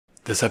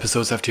This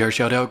episode's FTR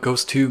shoutout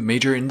goes to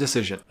Major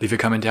Indecision. Leave a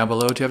comment down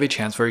below to have a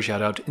chance for a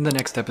shoutout in the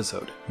next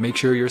episode. Make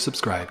sure you're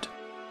subscribed.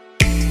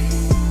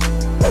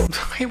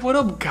 Hey, what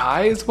up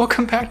guys?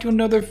 Welcome back to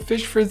another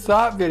Fish for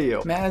Thought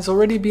video. Man, it's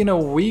already been a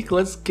week.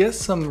 Let's get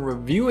some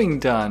reviewing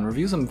done.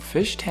 Review some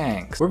fish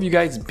tanks. Where have you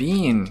guys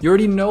been? You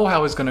already know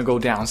how it's gonna go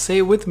down. Say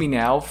it with me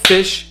now.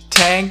 Fish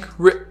tank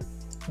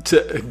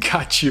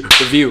got you.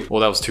 Review. Well,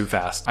 that was too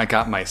fast. I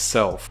got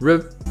myself.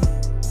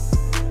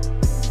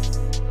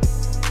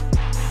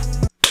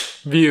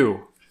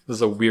 View. This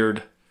is a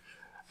weird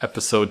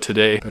episode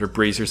today. Better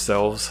brace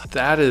yourselves.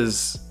 That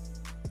is...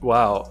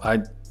 wow.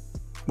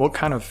 What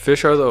kind of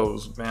fish are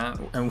those,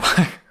 man? And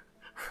why?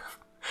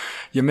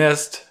 You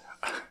missed.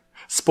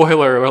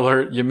 Spoiler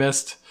alert, you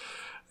missed.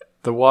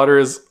 The water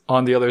is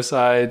on the other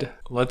side.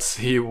 Let's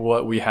see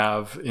what we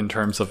have in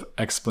terms of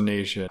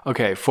explanation.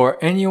 Okay,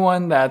 for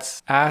anyone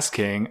that's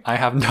asking, I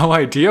have no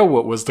idea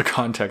what was the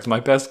context. My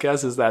best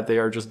guess is that they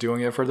are just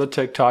doing it for the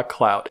TikTok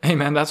clout. Hey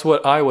man, that's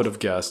what I would have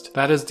guessed.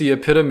 That is the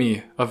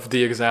epitome of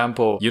the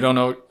example. You don't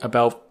know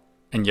about...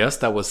 And yes,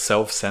 that was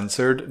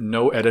self-censored,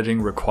 no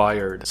editing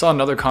required. Saw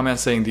another comment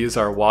saying these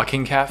are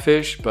walking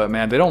catfish, but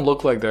man, they don't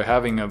look like they're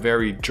having a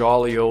very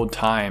jolly old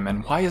time.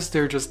 And why is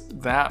there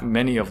just that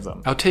many of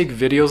them? I'll take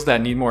videos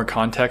that need more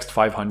context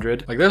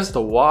 500. Like there's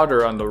the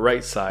water on the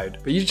right side,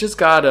 but you just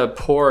gotta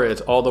pour it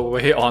all the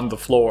way on the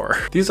floor.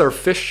 These are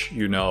fish,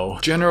 you know.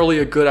 Generally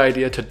a good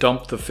idea to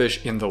dump the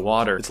fish in the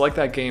water. It's like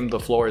that game The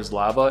Floor is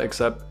Lava,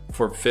 except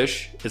for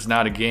fish, it's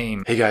not a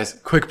game. Hey guys,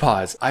 quick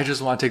pause. I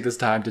just want to take this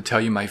time to tell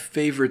you my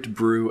favorite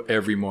brew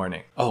every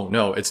morning. Oh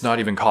no, it's not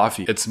even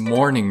coffee. It's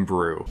Morning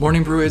Brew.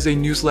 Morning Brew is a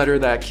newsletter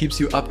that keeps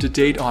you up to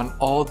date on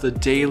all the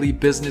daily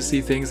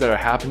businessy things that are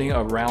happening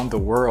around the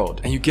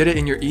world. And you get it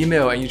in your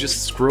email and you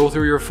just scroll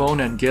through your phone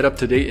and get up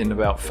to date in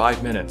about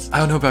 5 minutes. I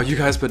don't know about you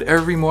guys, but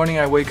every morning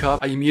I wake up,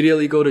 I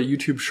immediately go to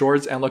YouTube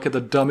Shorts and look at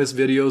the dumbest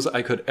videos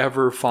I could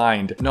ever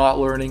find, not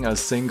learning a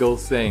single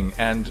thing.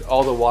 And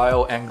all the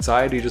while,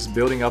 anxiety just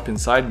building up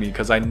inside me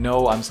because I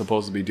know I'm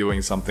supposed to be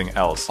doing something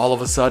else. All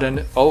of a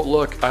sudden, oh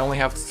look, I only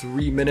have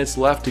 3 minutes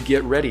left to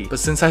get ready.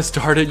 But since I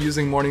started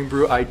using Morning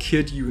Brew, I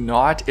kid you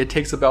not, it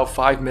takes about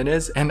 5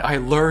 minutes and I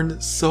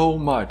learned so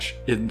much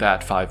in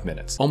that 5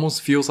 minutes.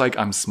 Almost feels like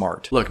I'm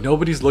smart. Look,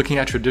 nobody's looking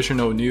at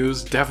traditional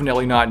news,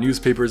 definitely not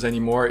newspapers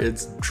anymore.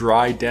 It's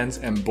dry, dense,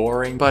 and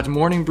boring. But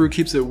Morning Brew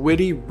keeps it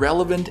witty,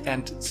 relevant,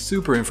 and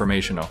super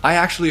informational. I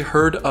actually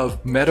heard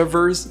of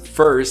Metaverse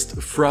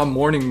first from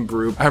Morning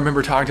Brew. I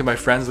remember talking to my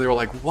friends, they were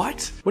like,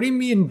 what? What do you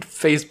mean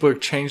Facebook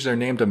changed their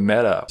name to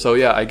Meta? So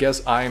yeah, I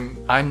guess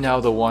I'm now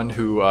the one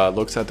who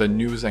looks at the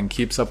news and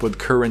keeps up with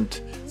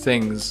current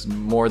things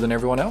more than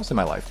everyone else in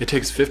my life. It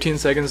takes 15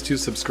 seconds to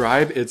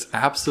subscribe. It's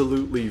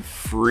absolutely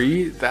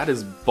free. That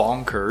is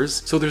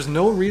bonkers. So there's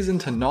no reason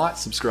to not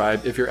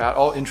subscribe if you're at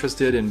all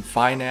interested in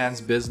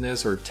finance,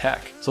 business, or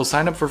tech. So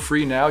sign up for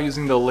free now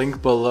using the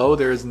link below.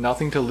 There is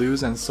nothing to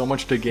lose and so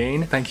much to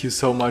gain. Thank you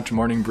so much,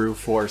 Morning Brew,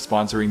 for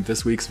sponsoring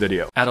this week's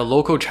video. At a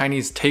local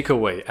Chinese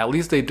takeaway, at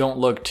least they don't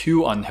look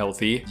too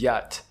unhealthy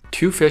yet.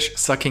 2 fish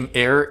sucking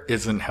air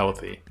isn't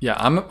healthy. Yeah,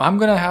 I'm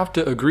gonna have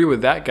to agree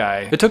with that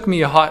guy. It took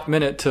me a hot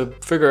minute to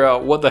figure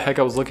out what the heck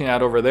I was looking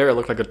at over there. It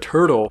looked like a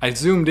turtle. I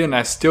zoomed in,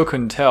 I still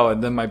couldn't tell,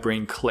 and then my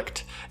brain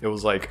clicked. It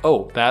was like,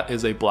 oh, that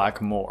is a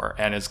black moor,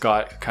 and it's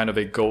got kind of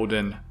a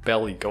golden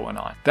belly going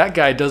on. That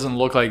guy doesn't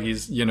look like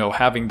he's, you know,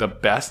 having the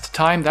best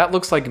time. That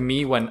looks like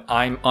me when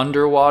I'm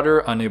underwater,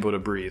 unable to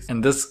breathe.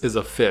 And this is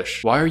a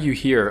fish. Why are you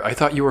here? I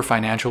thought you were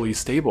financially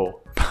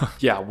stable.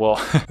 Yeah,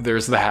 well,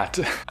 there's that.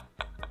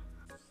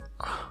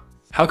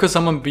 How could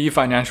someone be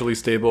financially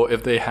stable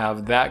if they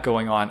have that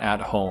going on at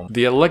home?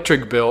 The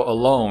electric bill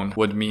alone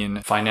would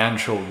mean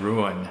financial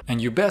ruin. And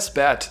you best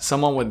bet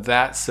someone with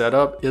that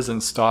setup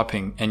isn't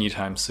stopping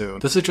anytime soon.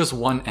 This is just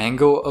one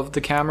angle of the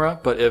camera,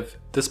 but if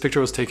this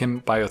picture was taken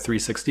by a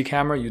 360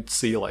 camera, you'd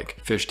see like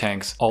fish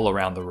tanks all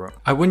around the room.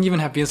 I wouldn't even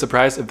have been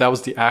surprised if that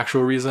was the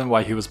actual reason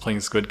why he was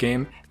playing Squid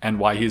Game and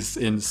why he's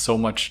in so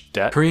much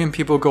debt. Korean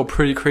people go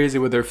pretty crazy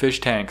with their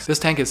fish tanks. This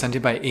tank is sent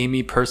in by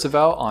Amy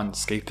Percival on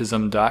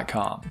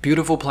scapism.com.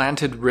 Beautiful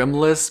planted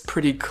rimless,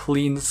 pretty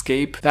clean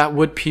scape. That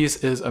wood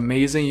piece is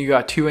amazing. You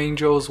got 2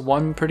 angels,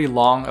 one pretty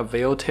long, a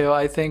veil tail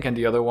I think, and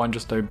the other one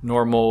just a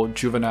normal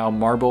juvenile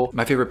marble.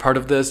 My favorite part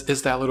of this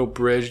is that little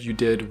bridge you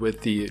did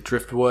with the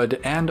driftwood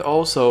and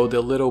also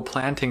the little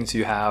plantings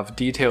you have,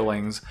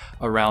 detailings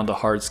around the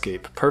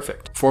hardscape.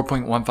 Perfect.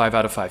 4.15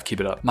 out of 5, keep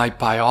it up. My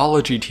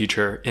biology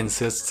teacher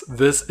insists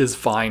this is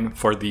fine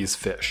for these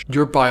fish.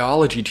 Your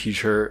biology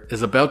teacher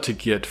is about to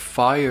get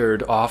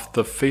fired off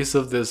the face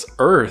of this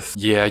earth.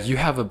 Yeah, you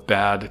have a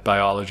bad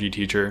biology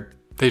teacher.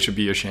 They should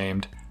be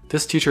ashamed.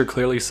 This teacher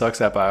clearly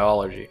sucks at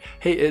biology.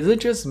 Hey, is it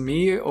just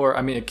me? Or,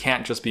 I mean, it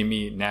can't just be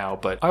me now,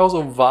 but I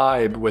also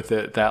vibe with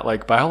it that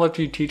like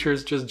biology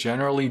teachers just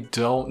generally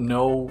don't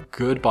know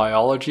good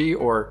biology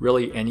or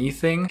really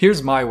anything.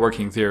 Here's my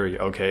working theory,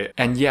 okay?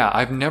 And yeah,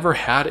 I've never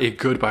had a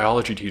good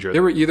biology teacher. They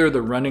were either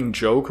the running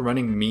joke,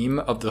 running meme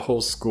of the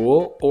whole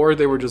school, or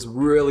they were just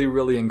really,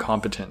 really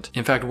incompetent.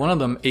 In fact, one of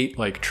them ate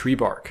like tree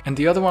bark, and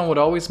the other one would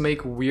always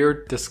make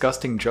weird,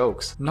 disgusting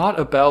jokes. Not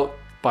about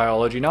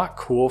biology, not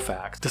cool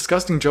facts.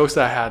 Disgusting jokes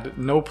that had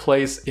no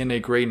place in a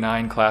grade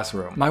 9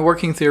 classroom. My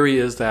working theory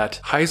is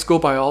that high school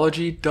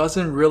biology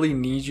doesn't really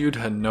need you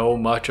to know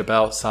much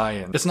about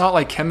science. It's not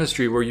like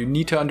chemistry where you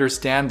need to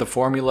understand the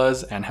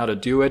formulas and how to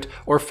do it,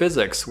 or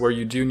physics where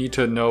you do need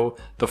to know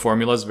the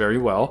formulas very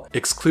well.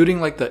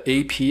 Excluding like the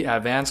AP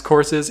advanced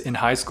courses in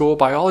high school,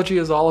 biology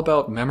is all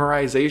about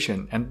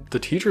memorization, and the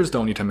teachers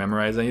don't need to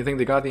memorize anything.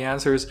 They got the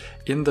answers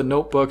in the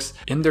notebooks,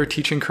 in their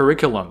teaching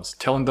curriculums,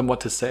 telling them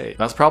what to say.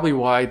 That's probably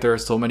why there are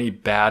so many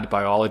bad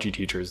biology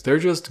teachers. They're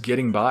just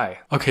getting by.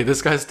 Okay,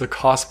 this guy's the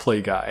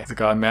cosplay guy. He's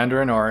got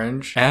Mandarin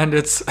orange, and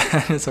it's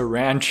it's a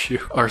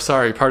Ranchu. Or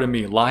sorry, pardon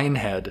me, lion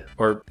head.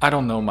 Or I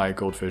don't know my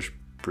goldfish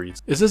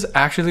breeds. Is this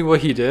actually what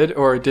he did,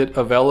 or did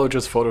Avello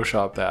just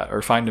Photoshop that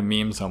or find a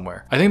meme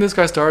somewhere? I think this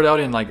guy started out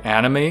in like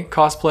anime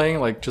cosplaying,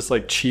 like just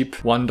like cheap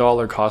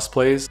 $1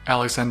 cosplays.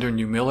 Alexander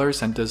Newmiller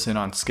sent this in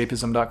on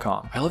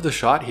escapism.com. I love the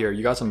shot here.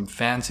 You got some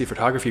fancy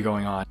photography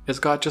going on. It's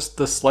got just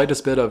the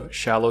slightest bit of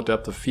shallow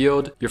depth of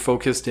field. You're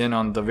focused in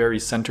on the very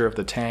center of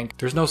the tank.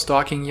 There's no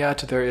stocking yet.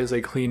 There is a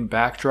clean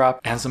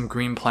backdrop and some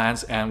green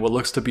plants and what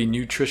looks to be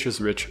nutritious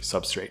rich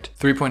substrate.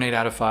 3.8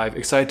 out of 5.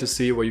 Excited to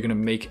see what you're gonna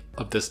make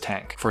of this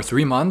tank. For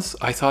 3 months,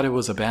 I thought it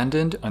was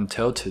abandoned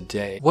until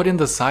today. What in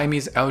the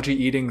Siamese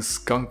algae-eating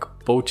skunk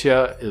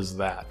botia is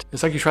that?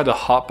 It's like you tried to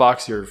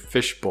hotbox your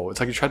fish bowl. It's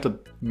like you tried to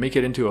make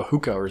it into a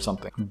hookah or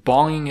something.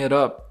 Bonging it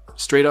up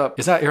straight up.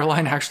 Is that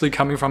airline actually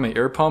coming from an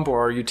air pump,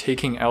 or are you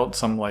taking out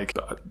some like,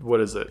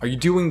 what is it? Are you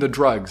doing the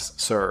drugs,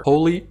 sir?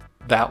 Holy...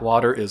 that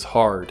water is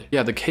hard.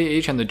 Yeah, the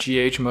KH and the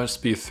GH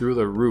must be through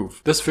the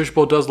roof. This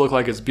fishbowl does look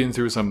like it's been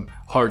through some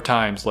hard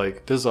times.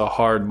 Like, this is a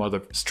hard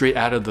mother straight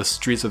out of the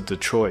streets of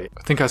Detroit.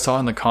 I think I saw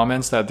in the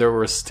comments that there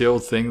were still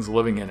things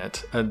living in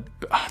it. And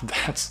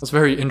that's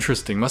very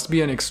interesting. Must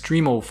be an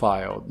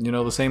extremophile. You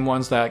know, the same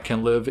ones that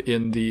can live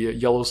in the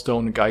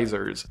Yellowstone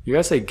geysers. You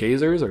guys say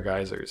geysers or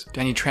geysers?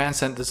 Danny Tran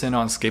sent this in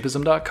on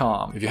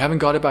escapism.com. If you haven't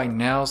got it by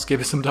now,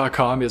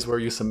 escapism.com is where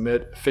you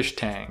submit fish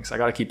tanks. I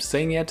gotta keep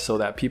saying it so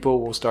that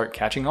people will start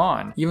catching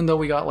on. Even though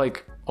we got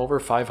like over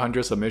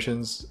 500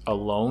 submissions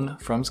alone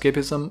from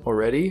Escapism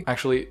already.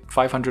 Actually,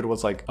 500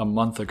 was like a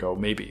month ago,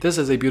 maybe. This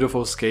is a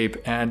beautiful scape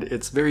and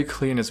it's very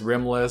clean, it's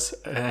rimless,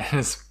 and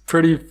it's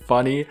pretty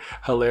funny,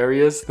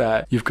 hilarious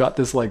that you've got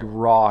this like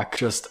rock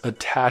just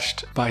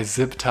attached by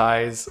zip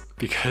ties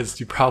because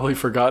you probably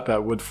forgot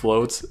that wood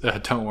floats.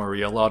 Don't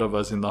worry, a lot of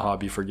us in the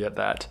hobby forget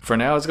that. For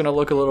now, it's gonna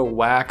look a little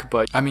whack,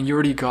 but I mean, you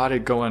already got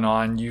it going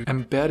on. You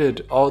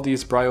embedded all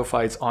these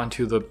bryophytes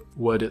onto the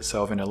wood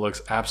itself and it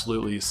looks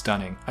absolutely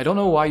stunning. I don't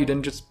know why you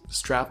didn't just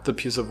strap the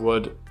piece of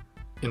wood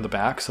in the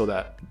back so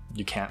that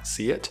you can't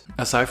see it.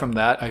 Aside from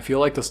that, I feel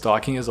like the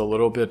stocking is a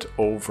little bit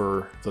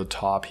over the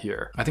top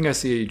here. I think I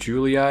see a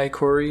Julii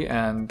Corey,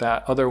 and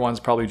that other one's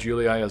probably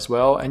Julii as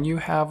well. And you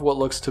have what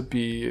looks to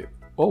be,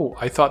 oh,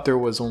 I thought there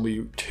was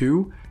only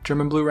 2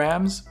 German blue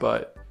rams,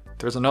 but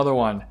there's another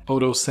one,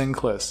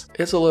 Odosynclus.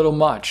 It's a little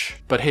much,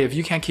 but hey, if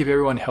you can't keep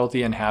everyone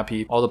healthy and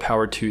happy, all the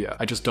power to you.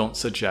 I just don't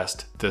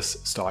suggest this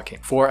stocking.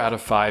 4 out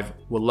of 5.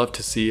 Would love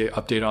to see an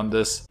update on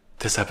this.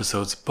 This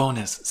episode's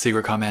bonus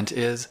secret comment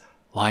is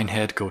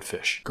Linehead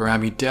Goatfish.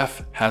 Gourami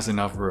def has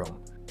enough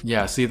room.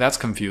 Yeah, see, that's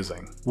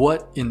confusing.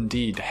 What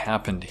indeed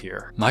happened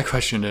here? My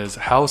question is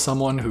how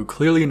someone who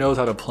clearly knows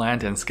how to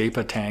plant and scape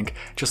a tank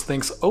just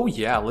thinks, oh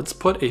yeah, let's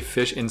put a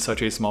fish in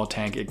such a small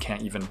tank it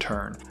can't even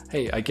turn.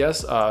 Hey, I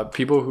guess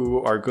people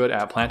who are good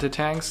at planted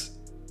tanks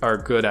are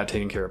good at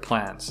taking care of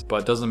plants,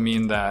 but doesn't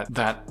mean that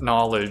that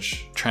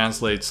knowledge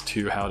translates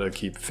to how to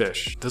keep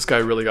fish. This guy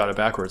really got it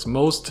backwards.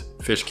 Most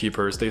fish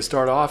keepers, they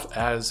start off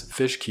as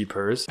fish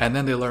keepers and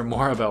then they learn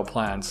more about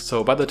plants.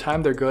 So by the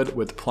time they're good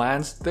with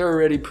plants, they're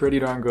already pretty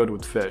darn good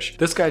with fish.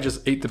 This guy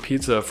just ate the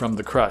pizza from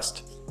the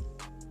crust.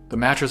 The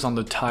mattress on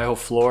the tile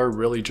floor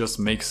really just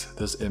makes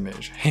this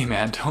image. Hey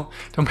man, don't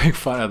make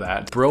fun of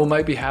that. Bro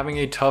might be having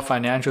a tough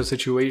financial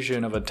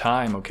situation of a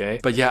time, okay?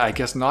 But yeah, I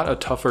guess not a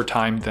tougher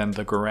time than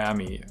the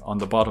gourami on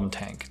the bottom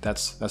tank.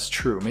 That's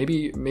true.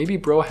 Maybe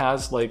bro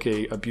has like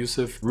a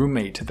abusive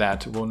roommate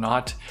that will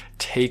not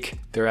take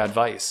their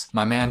advice.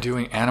 My man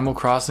doing Animal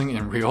Crossing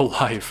in real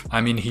life.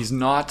 I mean, he's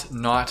not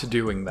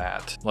doing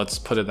that. Let's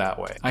put it that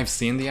way. I've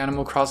seen the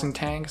Animal Crossing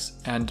tanks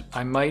and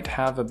I might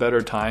have a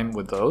better time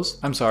with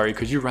those. I'm sorry,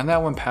 could you run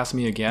that one past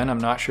me again? I'm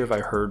not sure if I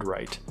heard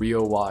right.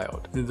 Rio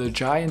Wild. The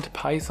giant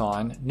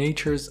python,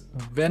 nature's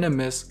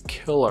venomous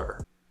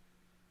killer.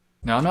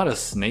 Now, I'm not a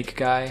snake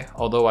guy,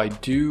 although I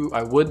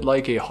would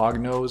like a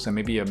hognose and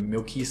maybe a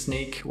milky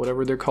snake,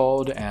 whatever they're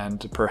called,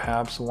 and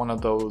perhaps one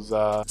of those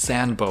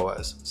sand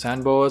boas.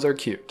 Sand boas are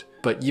cute.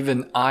 But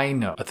even I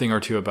know a thing or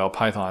two about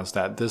pythons,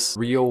 that this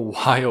Real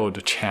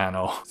Wild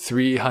channel,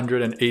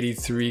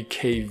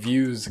 383k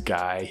views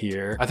guy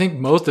here, I think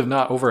most if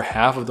not over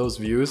half of those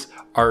views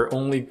are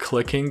only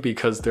clicking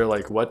because they're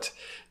like, what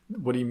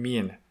do you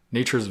mean?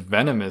 Nature's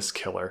venomous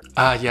killer.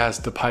 Ah yes,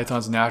 the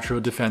python's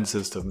natural defense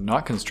system,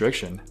 not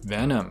constriction.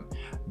 Venom.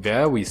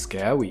 Very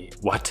scary.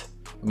 What?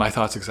 My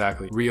thoughts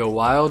exactly. Real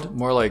wild?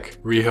 More like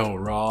real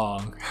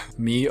wrong.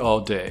 Me all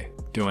day.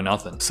 Doing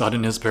nothing.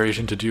 Sudden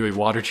inspiration to do a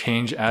water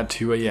change at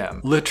 2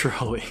 AM.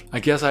 Literally. I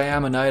guess I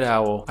am a night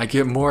owl. I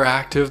get more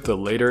active the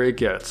later it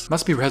gets.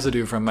 Must be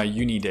residue from my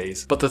uni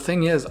days. But the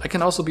thing is, I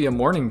can also be a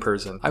morning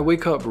person. I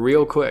wake up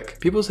real quick.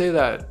 People say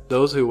that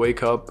those who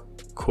wake up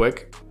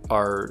quick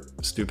are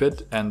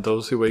stupid, and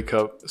those who wake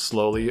up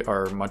slowly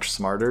are much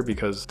smarter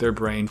because their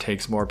brain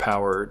takes more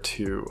power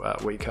to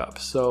wake up.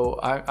 So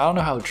I don't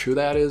know how true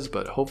that is,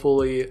 but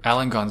hopefully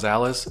Alan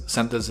Gonzalez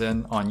sent this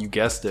in on, you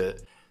guessed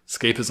it,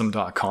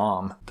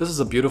 escapism.com. This is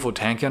a beautiful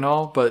tank and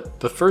all, but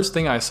the first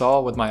thing I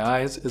saw with my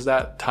eyes is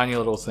that tiny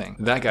little thing.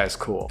 That guy's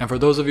cool. And for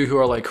those of you who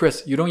are like,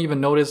 Chris, you don't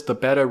even notice the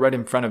betta right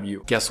in front of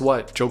you. Guess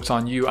what? Joke's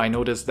on you. I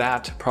noticed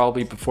that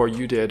probably before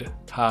you did.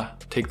 Ha,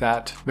 take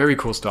that. Very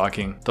cool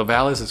stocking. The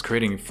Vallis is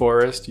creating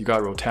forest. You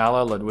got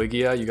Rotala,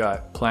 Ludwigia. You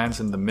got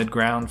plants in the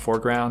mid-ground,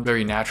 foreground.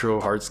 Very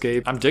natural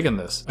hardscape. I'm digging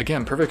this.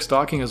 Again, perfect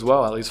stocking as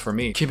well, at least for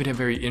me. Keeping it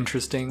very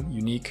interesting,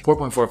 unique.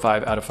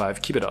 4.45 out of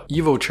 5. Keep it up.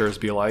 Evo chairs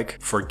be like,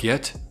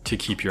 forget to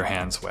keep your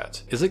hands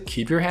wet. Is it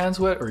keep your hands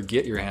wet or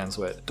get your hands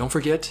wet? Don't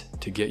forget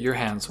to get your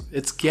hands wet.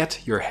 It's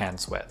get your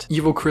hands wet.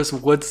 Evil Chris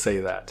would say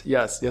that.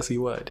 Yes, he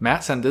would.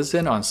 Matt sent this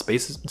in on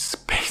space.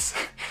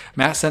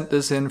 Matt sent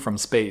this in from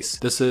space.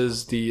 This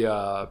is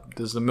the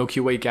Milky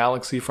Way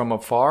galaxy from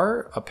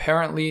afar.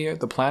 Apparently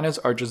the planets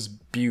are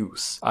just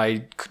Buse.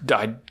 I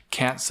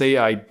can't say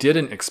I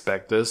didn't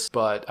expect this,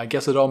 but I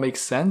guess it all makes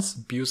sense.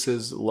 Buse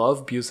is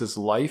love, Buse is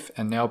life,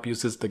 and now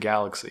Buse is the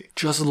galaxy.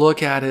 Just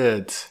look at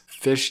it.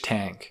 Fish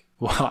tank.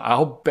 Well,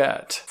 I'll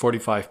bet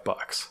 45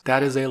 bucks.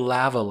 That is a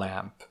lava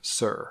lamp,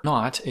 sir.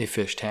 Not a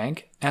fish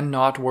tank, and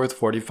not worth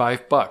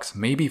 45 bucks,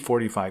 maybe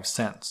 45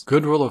 cents.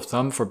 Good rule of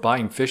thumb for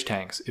buying fish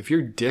tanks. If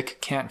your dick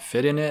can't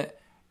fit in it,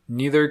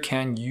 neither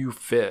can you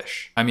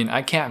fish. I mean,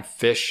 I can't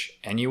fish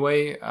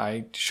anyway.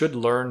 I should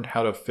learn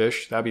how to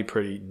fish. That'd be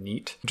pretty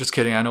neat. Just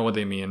kidding, I know what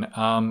they mean.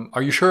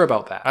 Are you sure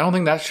about that? I don't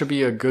think that should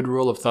be a good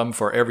rule of thumb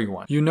for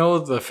everyone. You know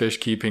the fish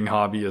keeping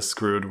hobby is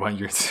screwed when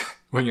you're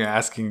when you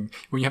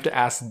have to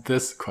ask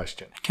this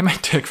question. Can my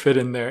dick fit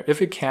in there?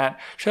 If it can't,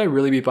 should I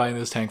really be buying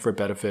this tank for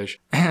BettaFish?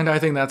 And I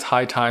think that's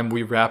high time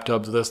we wrapped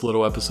up this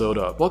little episode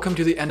up. Welcome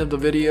to the end of the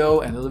video,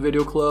 end of the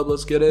video club,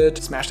 let's get it.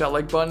 Smash that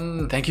like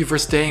button. Thank you for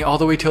staying all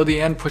the way till the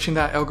end, pushing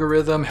that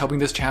algorithm, helping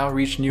this channel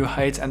reach new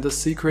heights, and the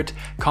secret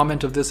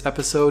comment of this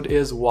episode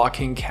is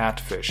walking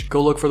catfish.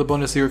 Go look for the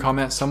bonus secret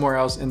comment somewhere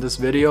else in this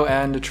video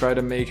and try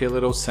to make a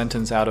little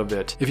sentence out of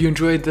it. If you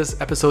enjoyed this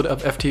episode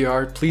of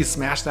FTR, please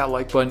smash that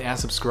like button and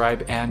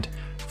subscribe, and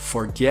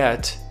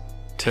forget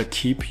to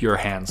keep your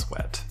hands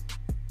wet.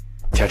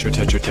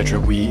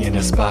 Tetra, we in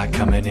a spot,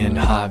 coming in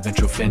hot,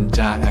 ventral fin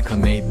dot,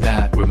 acclimate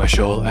that, with my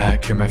shoal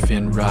at, cure my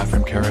fin rot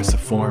from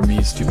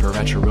Cariciformes, stupor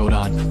at your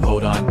rodon,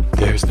 hold on,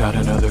 there's not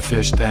another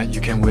fish that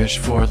you can wish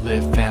for,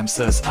 live fam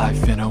sus, I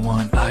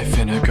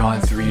finna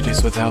gone 3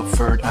 days without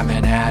furt, I'm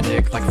an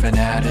addict, like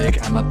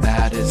fanatic, I'm a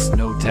baddest,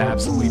 no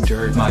tabs, only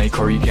dirt, my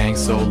Corey gang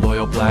so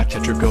loyal, black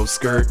Tetra go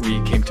skirt,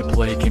 we came to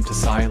play, came to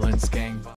silence, gang.